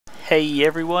Hey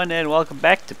everyone, and welcome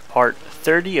back to part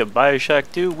 30 of BioShock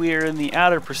 2. We are in the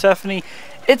outer Persephone.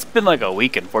 It's been like a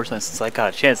week, unfortunately, since I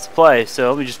got a chance to play, so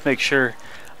let me just make sure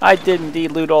I did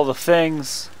indeed loot all the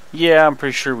things. Yeah, I'm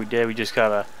pretty sure we did. We just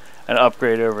got an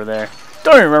upgrade over there.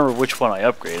 Don't even remember which one I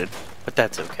upgraded, but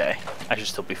that's okay. I should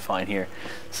still be fine here.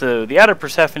 So, the outer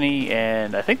Persephone,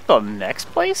 and I think the next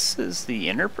place is the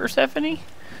inner Persephone.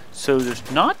 So there's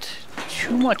not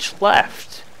too much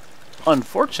left,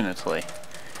 unfortunately.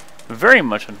 Very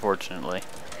much unfortunately.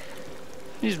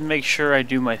 Just make sure I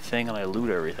do my thing and I loot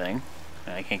everything.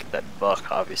 And I can't get that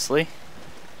buck, obviously.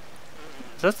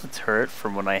 That's the turret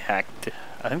from when I hacked.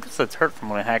 I think that's the turret from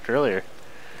when I hacked earlier.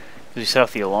 You set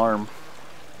off the alarm.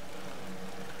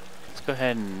 Let's go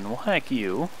ahead and we'll hack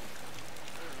you.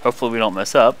 Hopefully we don't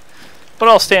mess up. But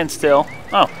I'll stand still.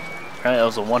 Oh, apparently that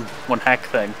was a one hack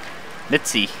thing.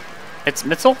 Mitzi. It's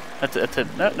Mitzel?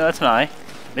 No, that's an I.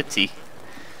 Mitzi.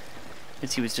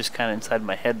 Mitzi was just kind of inside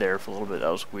my head there for a little bit. That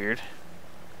was weird.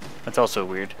 That's also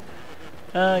weird.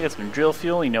 I got some drill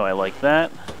fuel. You know I like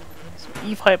that. Some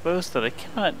Eve hypos that I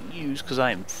cannot use because I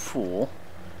am full.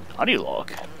 Audio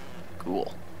log.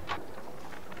 Cool.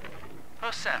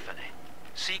 Persephone,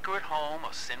 secret home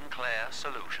of Sinclair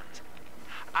Solutions.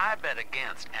 I bet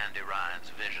against Andy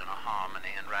Ryan's vision of harmony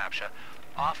and Rapture.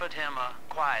 Offered him a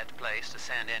quiet place to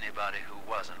send anybody who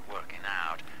wasn't working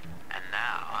out. And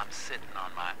now I'm sitting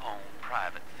on my own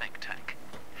private think tank.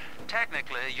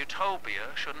 Technically,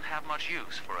 Utopia shouldn't have much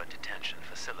use for a detention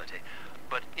facility.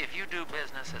 But if you do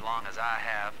business as long as I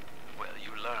have, well,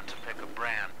 you learn to pick a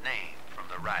brand name from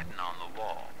the writing on the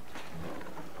wall.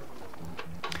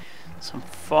 Some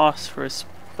phosphorus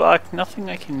buck. Nothing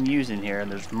I can use in here,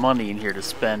 and there's money in here to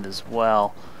spend as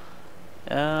well.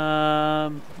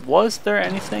 Was there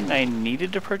anything I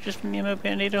needed to purchase from the Ammo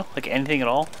Bandito? Like anything at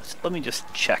all? Let me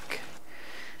just check.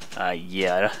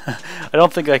 Yeah, I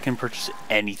don't think I can purchase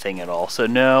anything at all. So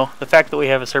no, the fact that we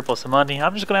have a surplus of money,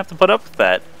 I'm just gonna have to put up with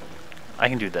that. I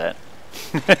can do that.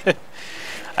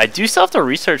 I do still have to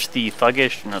research the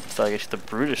the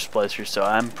brutish splicers, so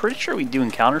I'm pretty sure we do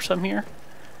encounter some here.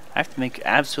 I have to make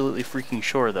absolutely freaking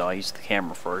sure though I use the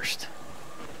camera first.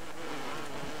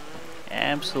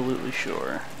 Absolutely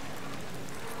sure.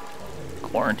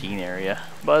 Quarantine area.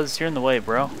 Buzz, you're in the way,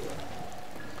 bro.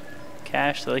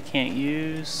 Cash that I can't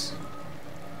use.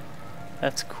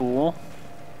 That's cool.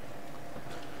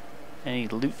 Any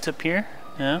loot up here?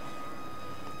 No?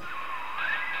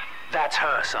 That's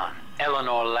her, son,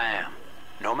 Eleanor Lamb.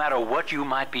 No matter what you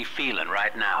might be feeling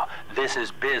right now, this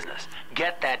is business.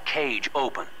 Get that cage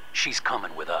open. She's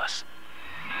coming with us.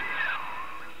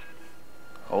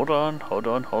 Hold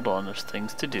on. There's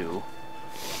things to do.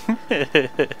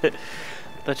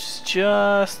 Let's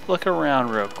just look around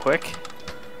real quick.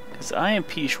 Because I am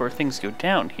pretty sure things go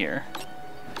down here.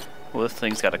 Well, this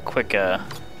thing's got a quick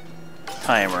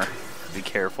timer. Be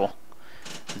careful.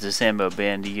 Is this Ammo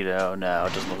Bandito? No,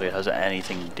 it doesn't look like it has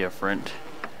anything different.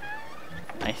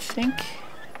 I think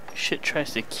shit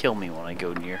tries to kill me when I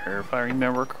go near her, if I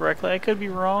remember correctly. I could be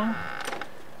wrong.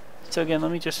 So again,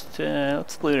 let me just,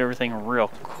 let's loot everything real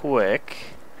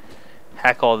quick.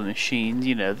 Hack all the machines,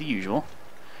 you know, the usual.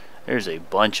 There's a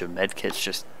bunch of medkits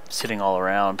just sitting all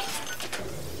around.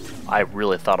 I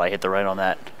really thought I hit the right on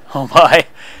that. Oh my.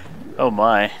 Oh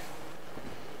my.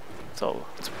 So,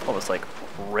 it's almost like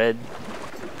red,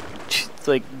 it's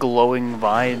like glowing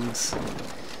vines.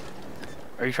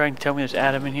 Are you trying to tell me there's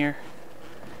Adam in here?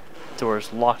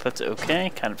 Door's locked, that's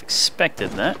okay. Kind of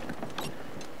expected that.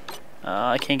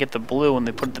 I can't get the blue when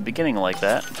they put it at the beginning like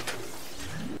that.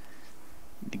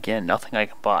 Again, nothing I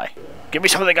can buy. Give me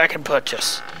something I can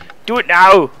purchase. Do it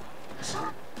now!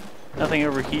 Nothing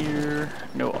over here.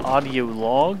 No audio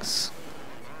logs.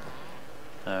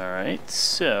 Alright,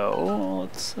 so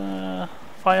let's find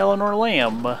Eleanor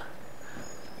Lamb.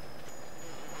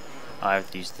 I have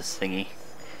to use this thingy.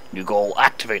 New goal,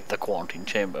 activate the quarantine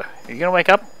chamber. Are you gonna wake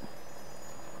up?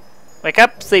 Wake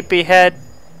up, sleepyhead!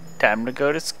 Time to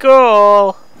go to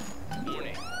school!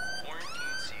 Warning.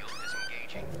 Quarantine seal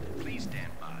disengaging. Please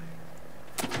stand by.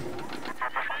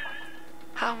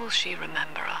 How will she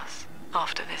remember us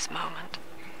after this moment?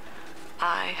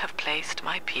 I have placed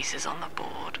my pieces on the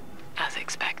board, as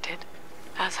expected,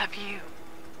 as have you.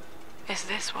 Is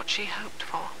this what she hoped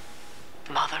for?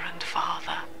 Mother and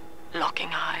father,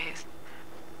 locking eyes.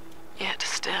 Yet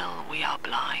still we are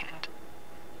blind.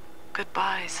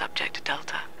 Goodbye, Subject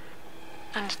Delta.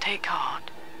 And take heart,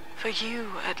 for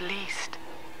you, at least,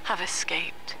 have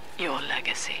escaped your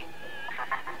legacy.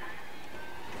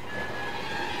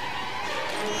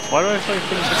 Why do I feel like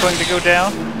things are going to go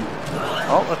down?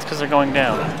 Oh, that's because they're going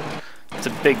down. It's a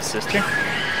big sister.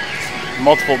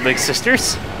 Multiple big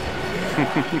sisters.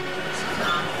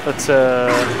 Let's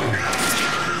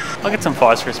I'll get some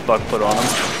phosphorus bug put on them.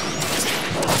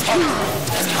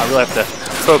 I really have to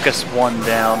focus one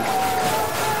down.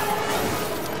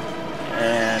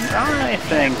 And I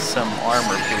think some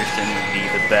armor piercing would be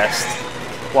the best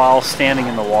while standing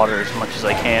in the water as much as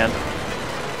I can.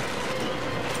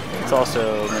 Let's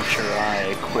also make sure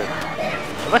I equip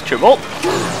Electrobolt,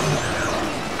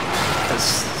 because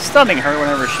stunning her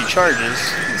whenever she charges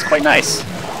is quite nice.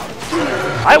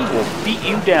 I will beat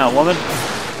you down, woman.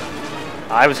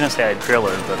 I was gonna say I'd drill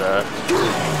her, but I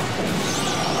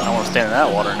don't want to stand in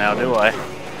that water now, do I? I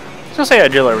was gonna say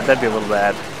I'd drill her, but that'd be a little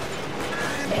bad.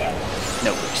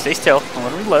 No, stay still. I'm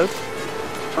gonna reload.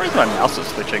 Where's my mouse is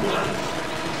switching?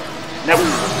 No,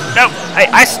 no!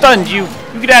 I stunned you.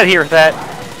 You get out of here with that.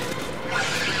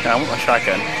 No, I want my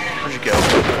shotgun. Where'd you go?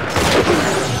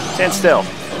 Stand still.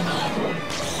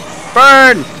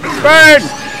 Burn! Burn!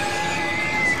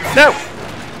 No!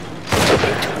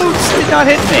 Oops, did not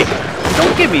hit me.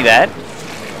 Don't give me that.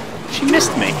 She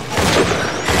missed me.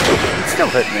 It still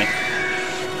hit me.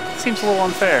 Seems a little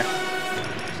unfair.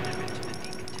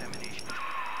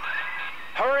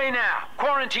 Hurry now!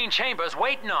 Quarantine chamber's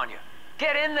waiting on you.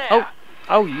 Get in there!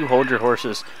 Oh, you hold your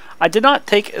horses. I did not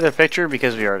take the picture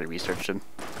because we already researched him.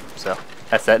 So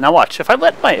that's that. Now watch. If I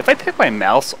pick my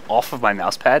mouse off of my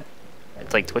mouse pad,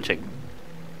 it's like twitching.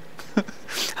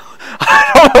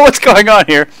 I don't know what's going on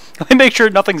here. Let me make sure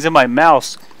nothing's in my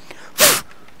mouse.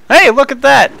 Hey, look at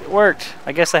that! It worked.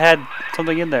 I guess I had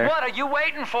something in there. What are you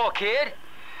waiting for, kid?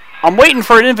 I'm waiting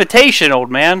for an invitation, old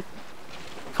man.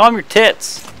 Calm your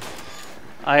tits.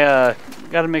 I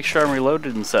gotta make sure I'm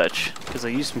reloaded and such, because I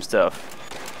used some stuff.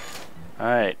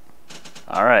 Alright.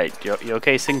 Alright. You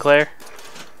okay, Sinclair?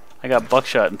 I got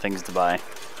buckshot and things to buy.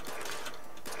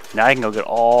 Now I can go get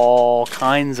all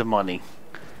kinds of money.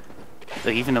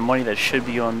 Like even the money that should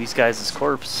be on these guys'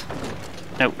 corpse.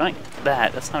 No, not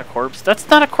that. That's not a corpse. That's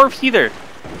not a corpse either.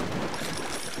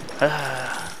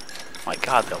 My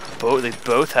God, they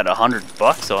both had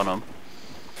 $100 on them.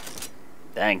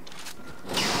 Dang.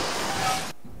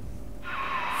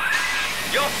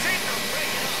 Your signal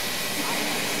breaking.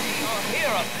 Or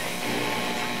hear of me.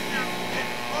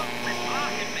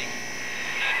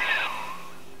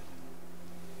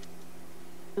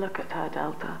 Look at her,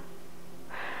 Delta.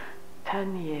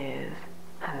 10 years,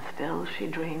 and still she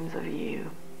dreams of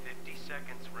you. 50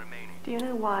 seconds remaining. Do you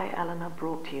know why Eleanor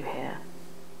brought you here?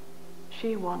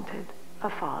 She wanted a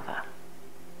father.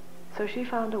 So she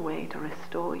found a way to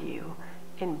restore you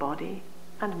in body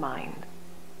and mind.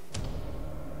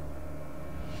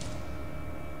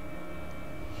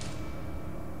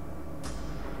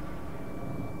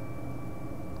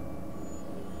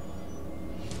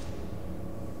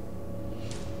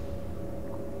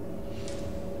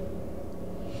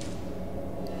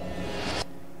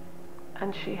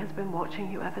 And she has been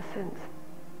watching you ever since,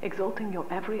 exalting your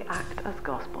every act as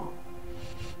gospel.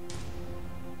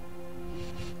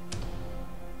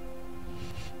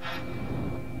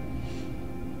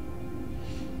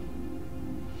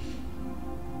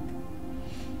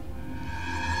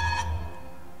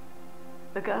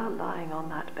 The girl lying on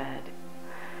that bed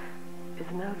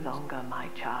is no longer my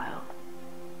child,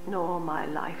 nor my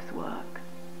life's work.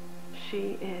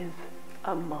 She is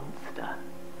a monster,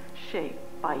 shaped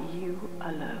by you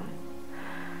alone,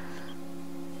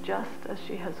 just as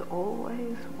she has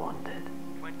always wanted.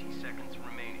 20 seconds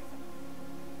remaining.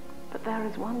 But there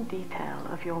is one detail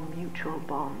of your mutual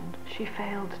bond she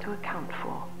failed to account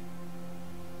for.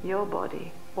 Your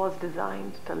body was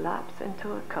designed to lapse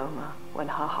into a coma when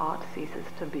her heart ceases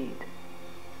to beat.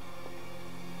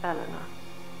 Eleanor,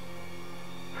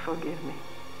 forgive me.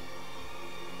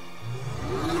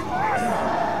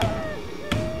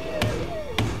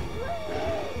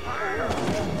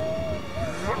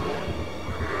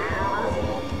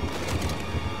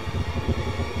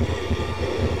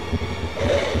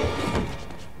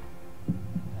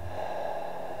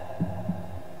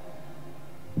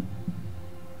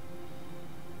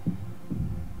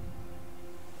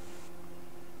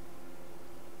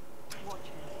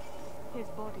 His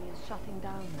body is shutting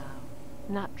down now,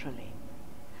 naturally.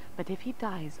 But if he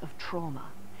dies of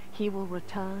trauma, he will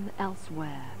return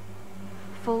elsewhere.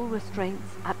 Full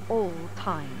restraints at all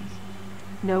times.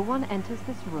 No one enters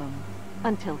this room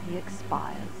until he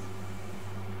expires.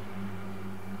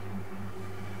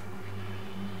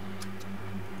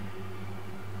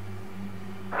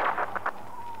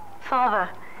 Father,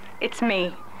 it's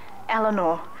me,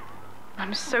 Eleanor.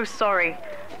 I'm so sorry.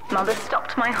 Mother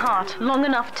stopped my heart long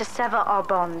enough to sever our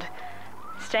bond.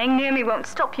 Staying near me won't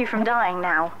stop you from dying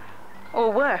now. Or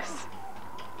worse.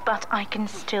 But I can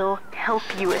still help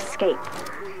you escape.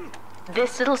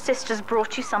 This little sister's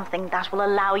brought you something that will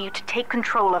allow you to take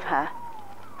control of her.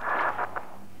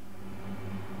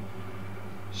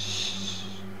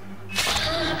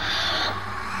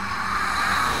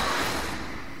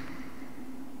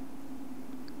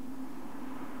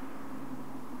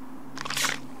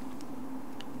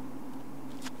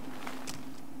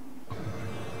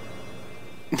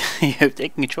 You have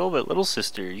taken control of it, little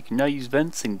sister. You can now use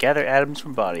vents and gather atoms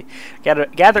from body.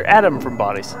 Gather atom from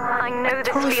bodies. I know this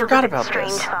totally feels forgot a bit about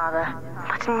strange, this. Father,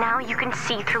 but now you can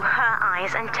see through her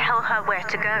eyes and tell her where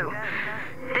to go.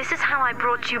 This is how I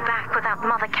brought you back without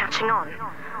Mother catching on.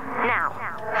 Now,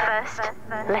 first,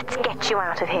 let's get you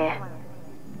out of here.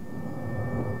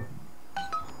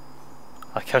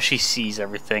 I like how she sees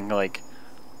everything, like,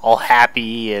 all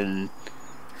happy and...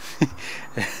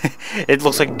 It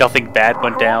looks like nothing bad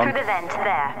went down. Through the vent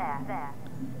there.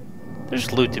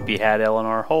 There's loot to be had,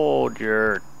 Eleanor. Hold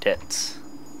your tits.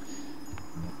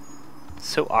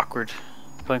 So awkward.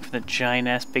 Going from the giant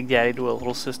ass Big Daddy to a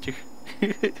little sister.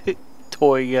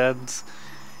 Toy guns.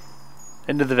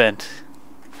 Into the vent.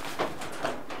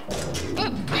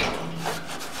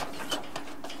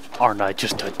 Aren't I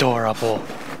just adorable?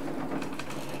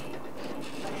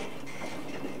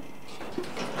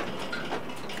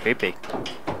 Creepy.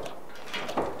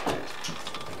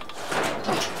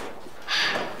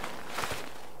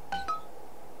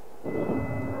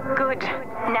 Good.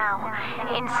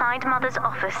 Now, inside Mother's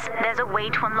office, there's a way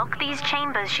to unlock these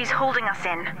chambers she's holding us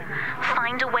in.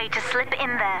 Find a way to slip in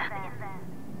there.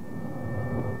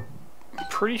 I'm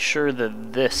pretty sure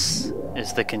that this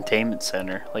is the containment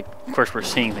center. Like, of course we're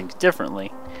seeing things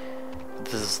differently. But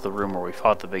this is the room where we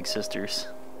fought the big sisters.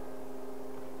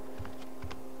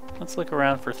 Let's look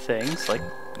around for things like,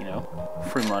 you know,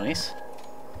 free monies.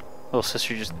 Little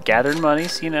sister just gathered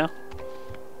monies, you know.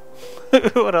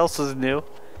 What else is new?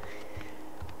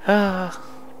 Yeah,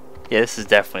 this is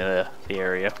definitely the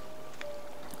area.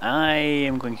 I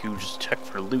am going to just check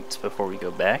for loots before we go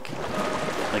back.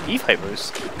 Like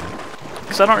E-Hypos.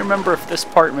 Because I don't remember if this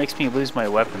part makes me lose my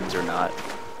weapons or not.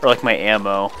 Or like my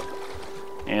ammo.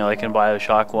 You know, like in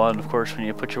BioShock 1, of course, when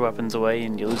you put your weapons away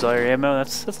and you lose all your ammo,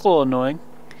 that's a little annoying.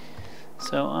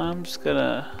 So I'm just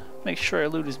gonna make sure I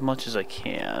loot as much as I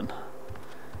can.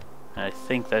 And I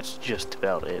think that's just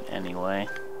about it anyway.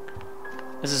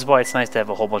 This is why it's nice to have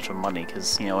a whole bunch of money,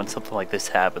 because, you know, when something like this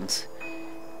happens,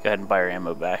 go ahead and buy your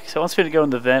ammo back. So once we go in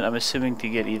the vent, I'm assuming to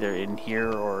get either in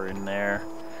here or in there.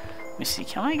 Let me see,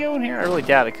 can I go in here? I really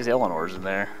doubt it, because Eleanor's in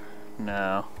there.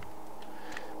 No.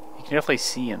 You can definitely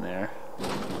see in there.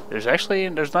 There's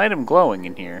an item glowing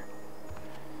in here.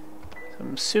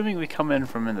 I'm assuming we come in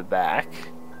from in the back.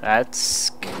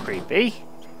 That's creepy.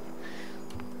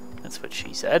 That's what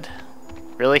she said.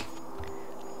 Really?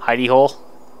 Hidey hole?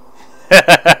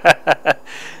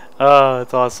 Oh,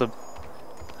 that's awesome.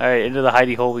 Alright, into the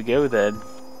hidey hole we go then.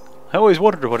 I always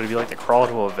wondered what it'd be like to crawl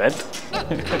into a vent.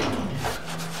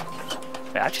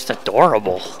 That's just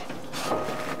adorable.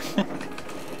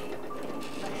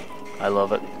 I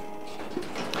love it.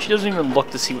 She doesn't even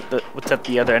look to see what's at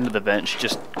the other end of the vent. She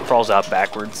just crawls out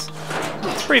backwards.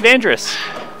 It's pretty dangerous.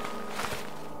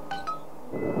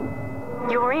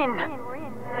 You're in.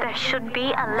 There should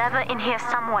be a lever in here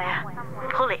somewhere.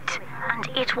 Pull it, and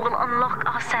it will unlock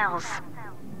our cells.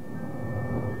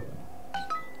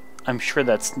 I'm sure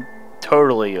that's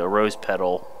totally a rose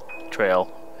petal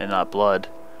trail and not blood.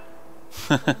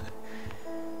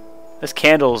 Those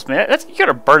candles, man. You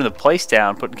gotta burn the place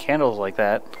down putting candles like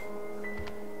that.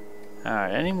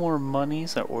 Alright, any more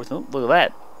monies? Look at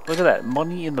that. Look at that.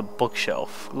 Money in the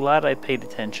bookshelf. Glad I paid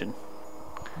attention.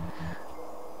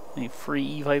 Any free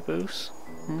E-Hypos?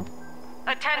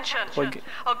 Attention!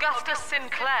 Augustus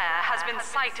Sinclair has been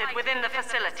sighted within the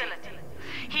facility.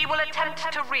 He will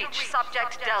attempt to reach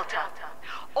Subject Delta.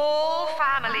 All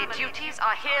family duties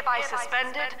are hereby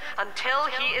suspended until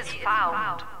he is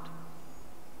found.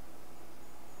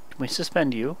 Can we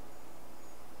suspend you?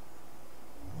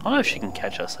 I don't know if she can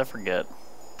catch us, I forget.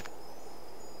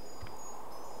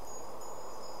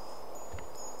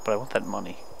 But I want that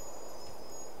money.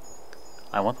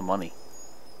 I want the money.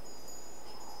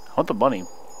 I want the money.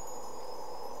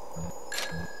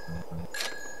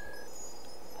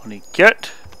 Money,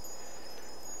 get!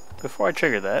 Before I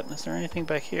trigger that, is there anything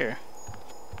back here?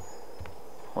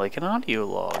 Like an audio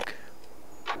log.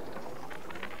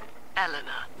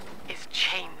 Eleanor is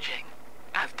changing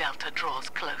as Delta draws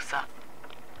closer.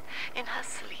 In her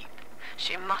sleep,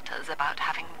 she mutters about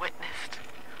having witnessed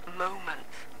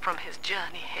moments from his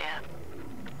journey here.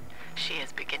 She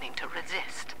is beginning to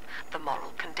resist the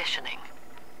moral conditioning.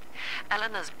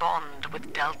 Eleanor's bond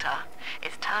with Delta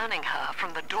is turning her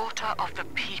from the daughter of the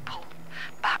people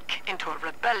back into a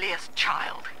rebellious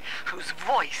child whose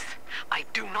voice I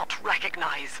do not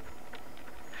recognize.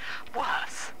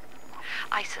 Worse,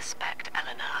 I suspect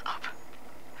Eleanor of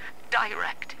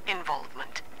direct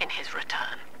involvement in his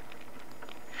return.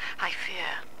 I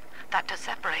fear that to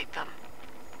separate them,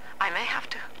 I may have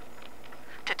to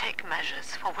take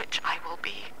measures for which I will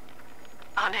be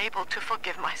unable to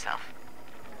forgive myself.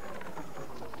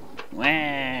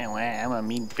 Wah, wah, I'm a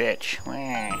mean bitch.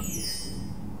 Wah.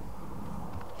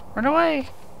 Run away.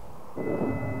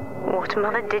 What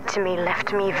Mother did to me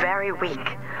left me very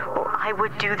weak, or I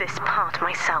would do this part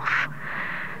myself.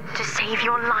 To save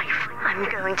your life, I'm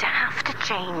going to have to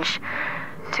change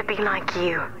to be like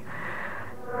you.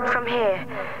 From here,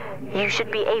 you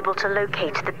should be able to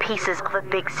locate the pieces of a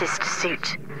big sister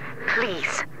suit.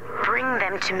 Please, bring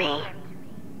them to me.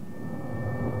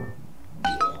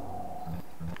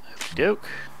 Doke.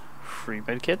 Free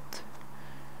medkit.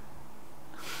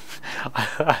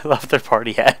 I love their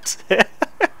party hats.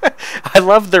 I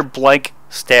love their blank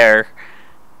stare.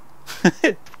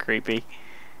 Creepy.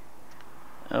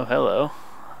 Oh, hello.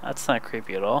 That's not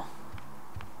creepy at all.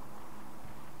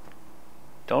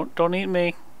 Don't eat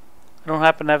me. I don't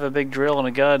happen to have a big drill and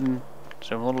a gun,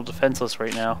 so I'm a little defenseless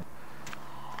right now.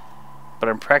 But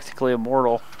I'm practically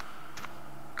immortal.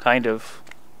 Kind of.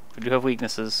 I do have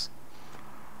weaknesses.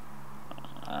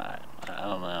 I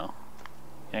don't know.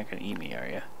 You're not gonna eat me, are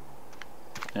you?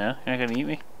 Yeah? You're not gonna eat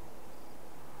me?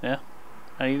 Yeah?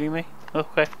 Not eating me?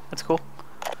 Okay, that's cool.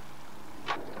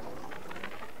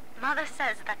 Mother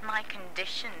says that my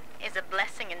condition is a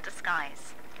blessing in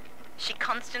disguise. She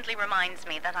constantly reminds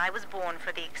me that I was born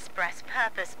for the express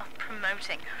purpose of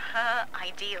promoting her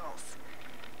ideals.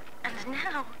 And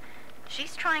now,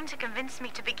 she's trying to convince me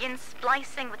to begin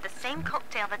splicing with the same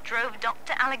cocktail that drove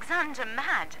Dr. Alexander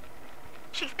mad.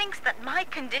 She thinks that my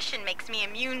condition makes me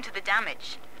immune to the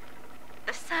damage.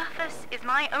 The surface is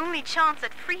my only chance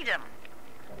at freedom.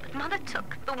 But Mother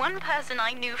took the one person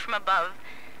I knew from above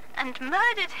and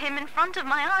murdered him in front of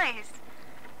my eyes.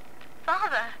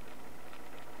 Father,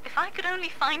 if I could only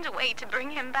find a way to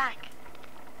bring him back.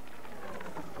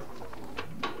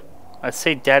 I'd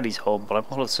say Daddy's home, but I'm a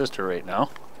little sister right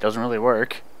now. Doesn't really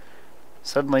work.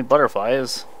 Suddenly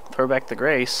butterflies. Throw back the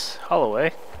grace.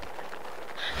 Holloway.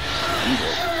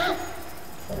 Angel.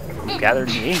 Gathered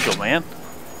the angel, man.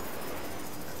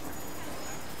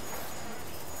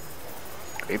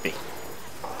 Creepy.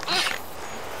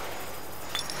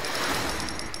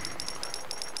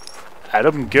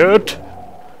 Adam, good.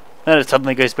 Then it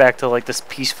suddenly goes back to like this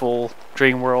peaceful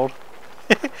dream world.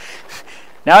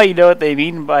 Now you know what they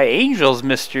mean by angels,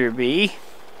 Mr. B.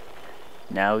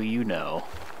 Now you know.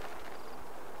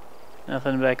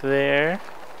 Nothing back there.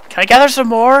 Can I gather some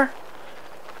more?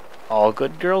 All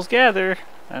good girls gather.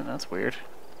 That's weird.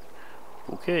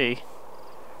 Okay.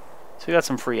 So we got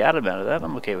some free Adam out of that.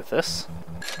 I'm okay with this.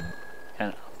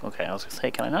 Okay, I was gonna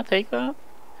say, can I not take that?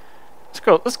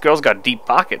 This girl's got deep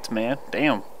pockets, man.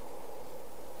 Damn.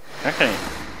 You're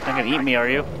not gonna eat me, are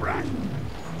you?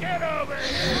 Get over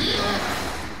here!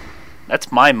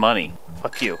 That's my money.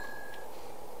 Fuck you.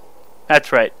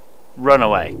 That's right. Run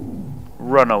away.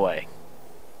 Run away.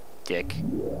 Dick.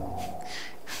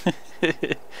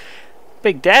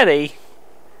 Big Daddy.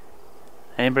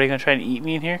 Anybody gonna try to eat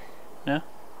me in here? No?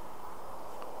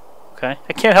 Okay.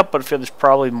 I can't help but feel there's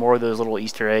probably more of those little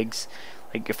Easter eggs.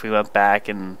 Like if we went back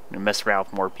and mess around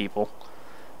with more people.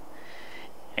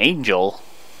 Angel.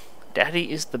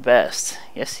 Daddy is the best.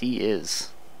 Yes, he is.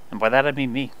 And by that I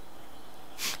mean me.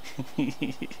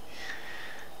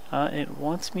 It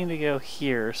wants me to go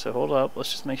here, so hold up.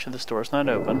 Let's just make sure this door's not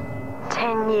open.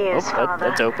 10 years, Father.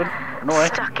 That's open. Run away.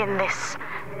 Stuck in this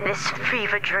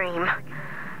fever dream.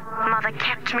 Mother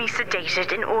kept me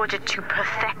sedated in order to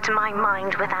perfect my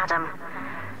mind with Adam.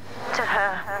 To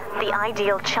her, the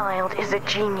ideal child is a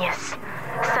genius,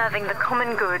 serving the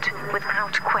common good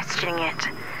without questioning it.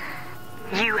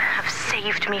 You have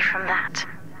saved me from that.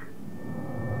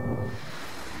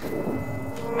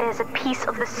 There's a piece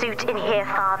of the suit in here,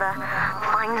 Father.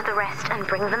 Find the rest and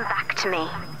bring them back to me.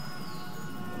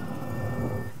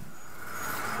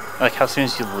 Like how soon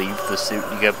as you leave the suit,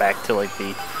 you go back to like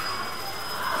the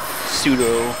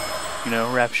pseudo,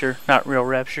 Rapture. Not real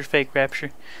Rapture, fake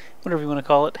Rapture. Whatever you want to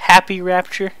call it. Happy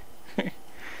Rapture.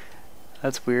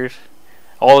 That's weird.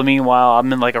 All the meanwhile,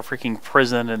 I'm in like a freaking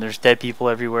prison and there's dead people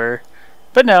everywhere.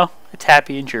 But no, it's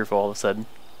happy and cheerful all of a sudden.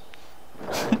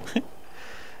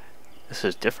 This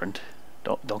is different.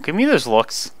 Don't give me those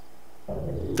looks.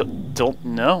 Don't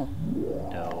no.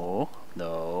 No.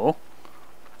 No.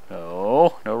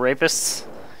 No. No rapists.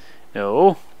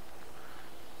 No.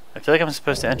 I feel like I'm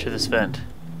supposed to enter this vent.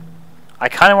 I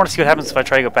kind of want to see what happens if I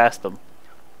try to go past them.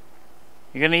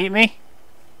 You gonna eat me?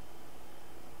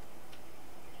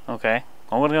 Okay.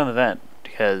 I'm gonna go in the vent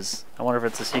because I wonder if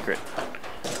it's a secret.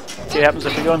 See what happens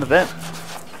if we go in the vent.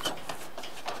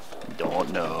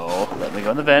 Don't know. Let me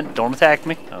go in the vent. Don't attack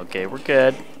me. Okay, we're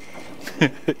good.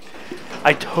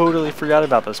 I totally forgot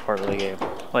about this part of the game.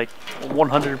 Like,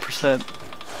 100%.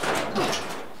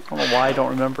 I don't know why I don't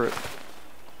remember it.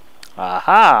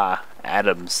 Aha!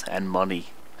 Atoms and money.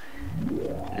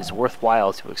 It is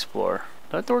worthwhile to explore.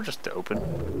 Did that door just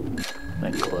open?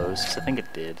 Then close? I think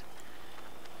it did.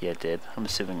 Yeah, it did. I'm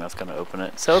assuming that's going to open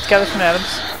it. So let's gather some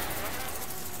atoms.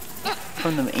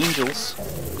 From them angels.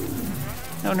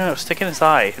 No, no, stick in his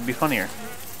eye. It'd be funnier.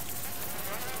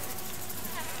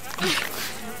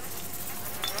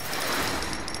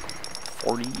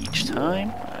 $40 each time.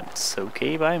 That's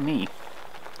okay by me.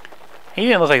 He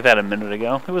didn't look like that a minute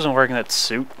ago. He wasn't wearing that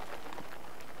suit.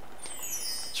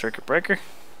 Circuit breaker.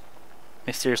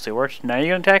 Mysteriously worked. Now you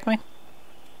gonna attack me?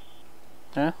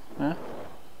 Huh? Huh?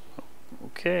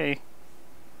 Okay.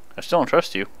 I still don't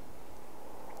trust you.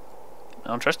 I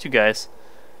don't trust you guys.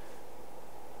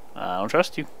 I don't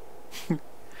trust you.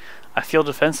 I feel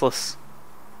defenseless.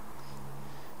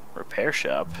 Repair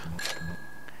shop.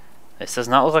 This does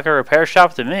not look like a repair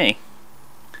shop to me.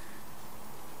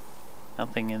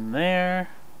 Nothing in there.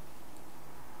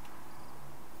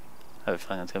 I have a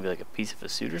feeling it's gonna be like a piece of a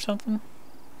suit or something.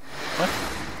 What?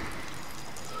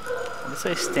 Let's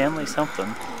say Stanley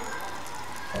something.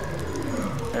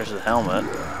 There's the helmet.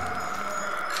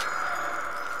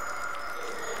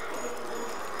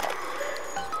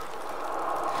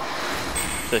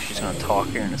 So she's gonna talk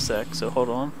here in a sec, so hold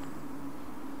on.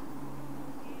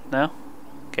 No?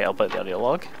 Okay, I'll play the audio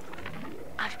log.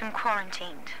 I've been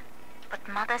quarantined, but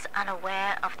Mother's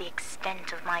unaware of the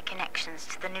extent of my connections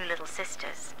to the new little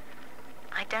sisters.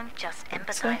 I don't just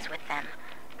empathize with them.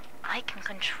 I can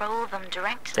control them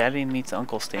directly. Daddy meets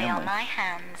Uncle Stanley. They are my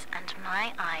hands and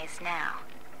my eyes now.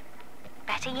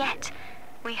 Better yet,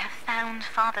 we have found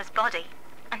Father's body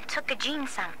and took a gene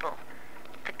sample.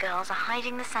 The girls are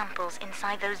hiding the samples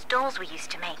inside those dolls we used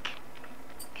to make.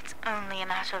 It's only a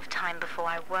matter of time before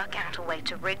I work out a way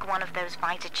to rig one of those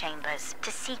vita chambers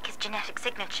to seek his genetic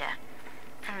signature.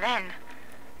 And then,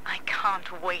 I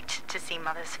can't wait to see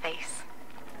Mother's face.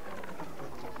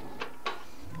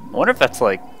 I wonder if that's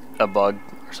like a bug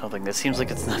or something. It seems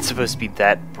like it's not supposed to be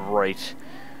that bright.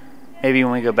 Maybe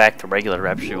when we go back to regular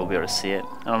Rapture we'll be able to see it.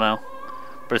 I don't know.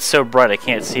 But it's so bright I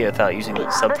can't see it without using the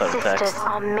subtitle text. The sisters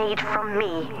are made from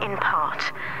me, in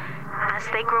part. As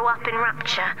they grow up in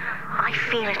Rapture, I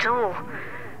feel it all.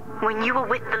 When you were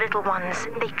with the little ones,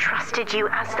 they trusted you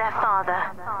as their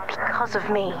father, because of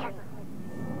me.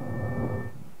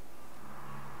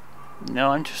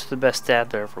 No, I'm just the best dad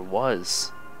there ever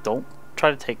was. Don't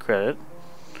try to take credit.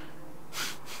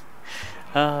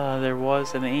 There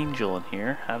was an angel in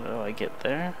here. How do I get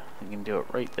there? I can do it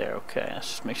right there. Okay, let's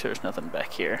just make sure there's nothing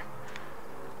back here.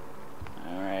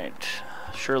 Alright.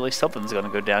 Surely something's gonna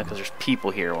go down because there's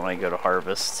people here when I go to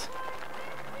harvest.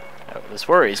 Oh, this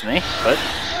worries me, but...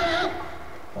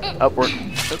 Upward.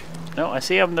 Oh, no, I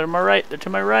see them. They're to my right. They're to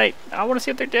my right. I want to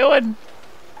see what they're doing.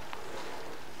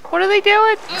 What are they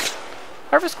doing?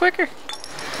 Harvest quicker.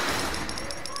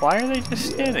 Why are they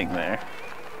just standing there?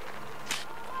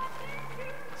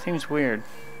 Seems weird.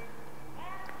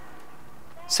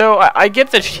 So, I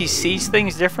get that she sees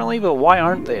things differently, but why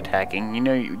aren't they attacking? You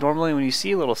know, normally when you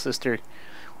see a little sister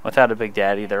without a big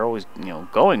daddy, they're always, you know,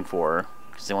 going for her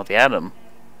because they want the atom.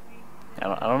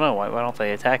 I don't know. Why don't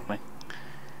they attack me?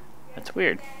 That's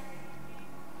weird.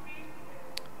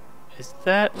 Is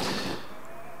that...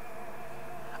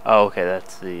 Oh, okay,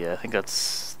 that's the... I think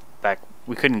that's back...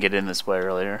 We couldn't get in this way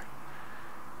earlier.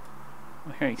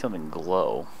 I'm hearing something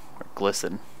glow. Or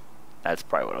glisten. That's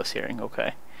probably what I was hearing.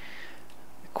 Okay.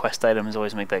 The quest items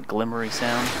always make that glimmery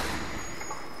sound.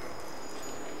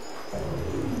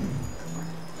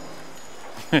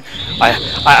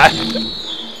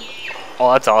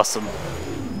 Oh, that's awesome.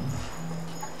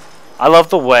 I love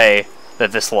the way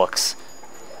that this looks.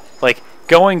 Like,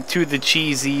 going to the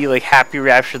cheesy, like, happy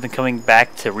Rapture than coming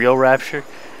back to real Rapture.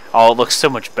 Oh, it looks so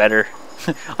much better.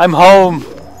 I'm home!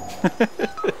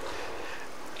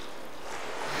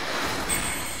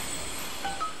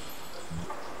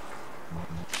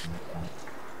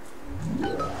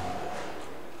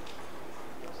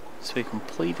 So we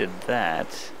completed that.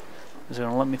 Is it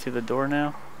gonna let me through the door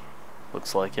now?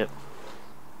 Looks like it.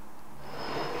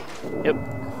 Yep.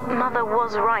 Mother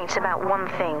was right about one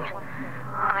thing.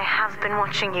 I have been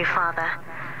watching you, Father.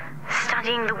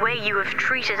 Studying the way you have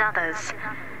treated others.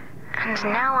 And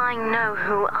now I know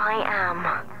who I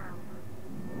am.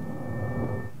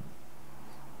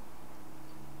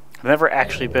 I've never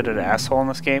actually been an asshole in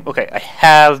this game. Okay, I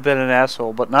have been an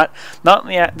asshole, but not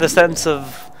in the sense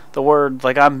of the word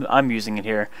like I'm using it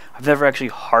here. I've never actually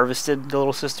harvested the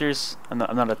little sisters. I'm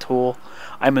not a tool.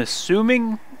 I'm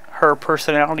assuming her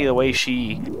personality, the way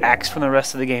she acts from the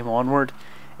rest of the game onward,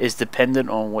 is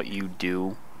dependent on what you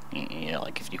do. You know,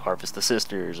 like if you harvest the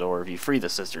sisters or if you free the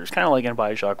sisters. Kind of like in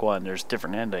BioShock 1, there's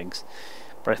different endings.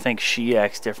 But I think she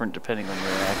acts different depending on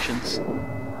your actions.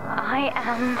 I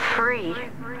am free.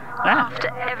 After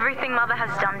everything Mother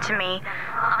has done to me,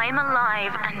 I am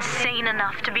alive and sane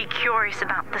enough to be curious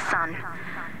about the sun.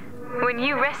 When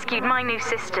you rescued my new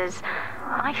sisters,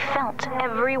 I felt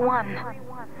every one,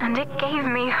 and it gave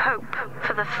me hope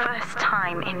for the first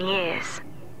time in years.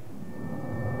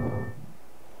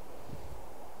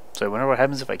 So I wonder what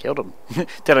happens if I killed him.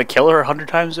 Did I kill her 100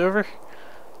 times over?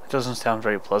 That doesn't sound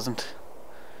very pleasant.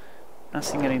 Not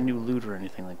seeing any new loot or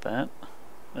anything like that.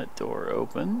 That door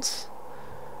opens.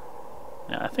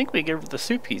 Now I think we get the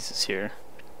suit pieces here.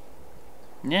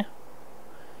 Yeah.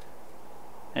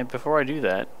 And before I do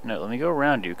that, no, let me go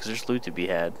around you because there's loot to be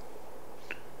had.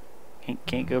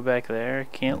 Can't go back there.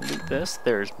 Can't loot this.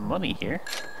 There's money here.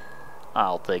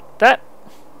 I'll take that.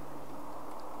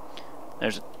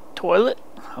 There's a toilet.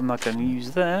 I'm not going to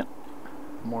use that.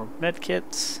 More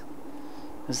medkits.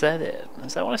 Is that it?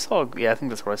 Is that what I saw? Yeah, I think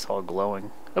that's what I saw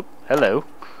glowing. Oh, hello.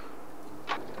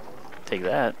 Take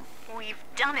that. We've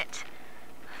done it.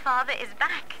 Father is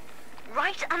back.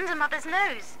 Right under Mother's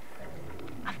nose.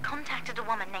 I've contacted a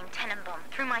woman named Tenenbaum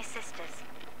through my sisters.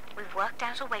 We've worked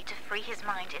out a way to free his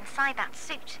mind inside that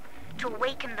suit, to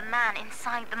awaken the man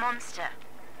inside the monster.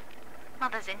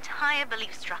 Mother's entire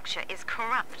belief structure is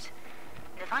corrupt.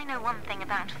 And if I know one thing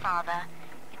about Father,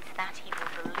 it's that he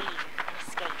will believe in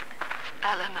escape.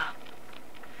 Eleanor,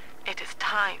 it is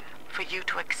time for you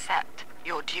to accept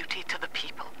your duty to the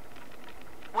people.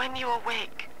 When you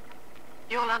awake,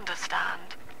 you'll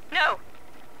understand. No!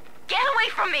 Get away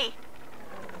from me!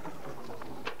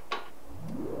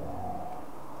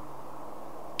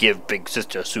 Give Big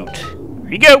Sister a suit.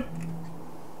 Here you go!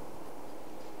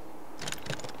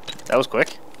 That was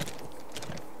quick.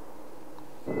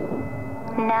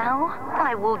 Now,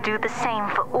 I will do the same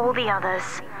for all the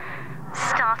others.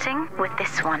 Starting with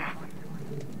this one.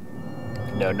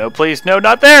 No, no, please. No,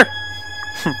 not there!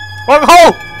 Wrong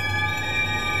hole!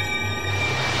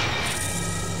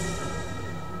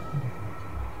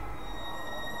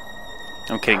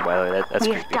 I'm kidding, by the way. That's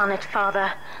We've creepy. done it,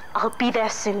 Father. I'll be there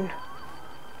soon.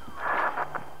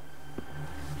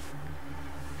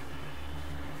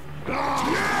 Can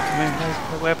I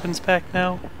have my weapons back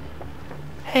now?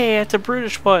 Hey, it's a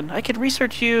brutish one. I can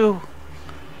research you.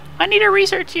 I need to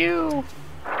research you.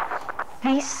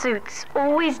 These suits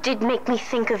always did make me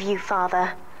think of you,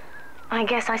 Father. I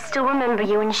guess I still remember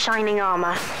you in shining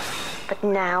armor. But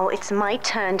now it's my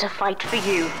turn to fight for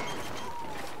you.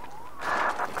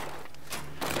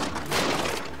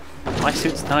 My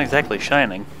suit's not exactly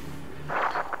shining.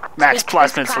 Max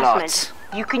plasmid slots.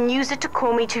 You can use it to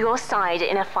call me to your side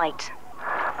in a fight.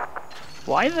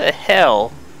 Why the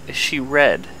hell is she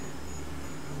red?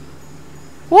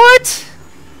 What?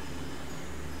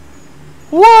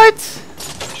 What?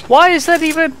 Why is that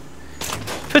even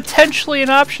potentially an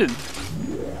option?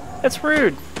 That's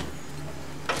rude.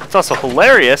 It's also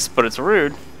hilarious, but it's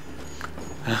rude.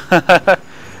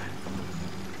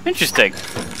 Interesting.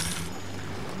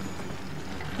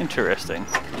 Interesting.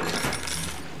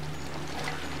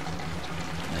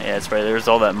 Yeah, that's right. There's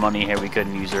all that money here we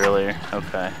couldn't use earlier.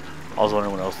 Okay. I was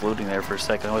wondering what I was looting there for a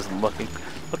second. I wasn't looking.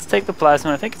 Let's take the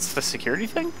plasma. I think it's the security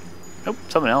thing? Nope,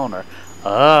 something Eleanor.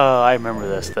 Oh, I remember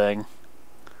this thing.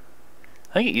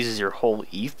 I think it uses your whole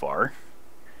Eve bar.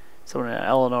 Someone in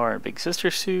Eleanor in a big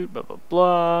sister suit, blah blah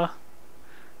blah.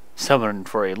 Someone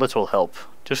for a little help.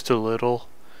 Just a little.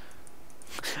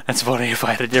 That's funny, if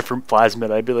I had a different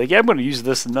plasmid, I'd be like, yeah, I'm gonna use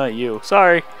this and not you.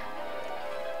 Sorry.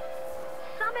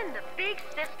 Summon the big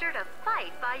sister to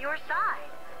fight by your side.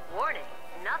 Warning,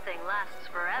 nothing lasts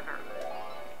forever.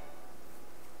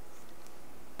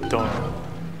 Don't.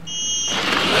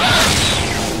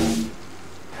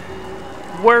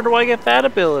 Where do I get that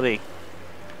ability?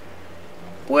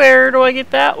 Where do I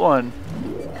get that one?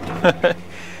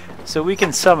 So we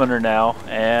can summon her now,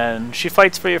 and she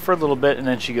fights for you for a little bit, and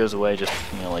then she goes away, just,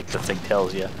 you know, like the thing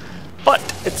tells you. But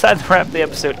it's time to wrap the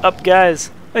episode up, guys.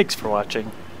 Thanks for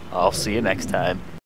watching. I'll see you next time.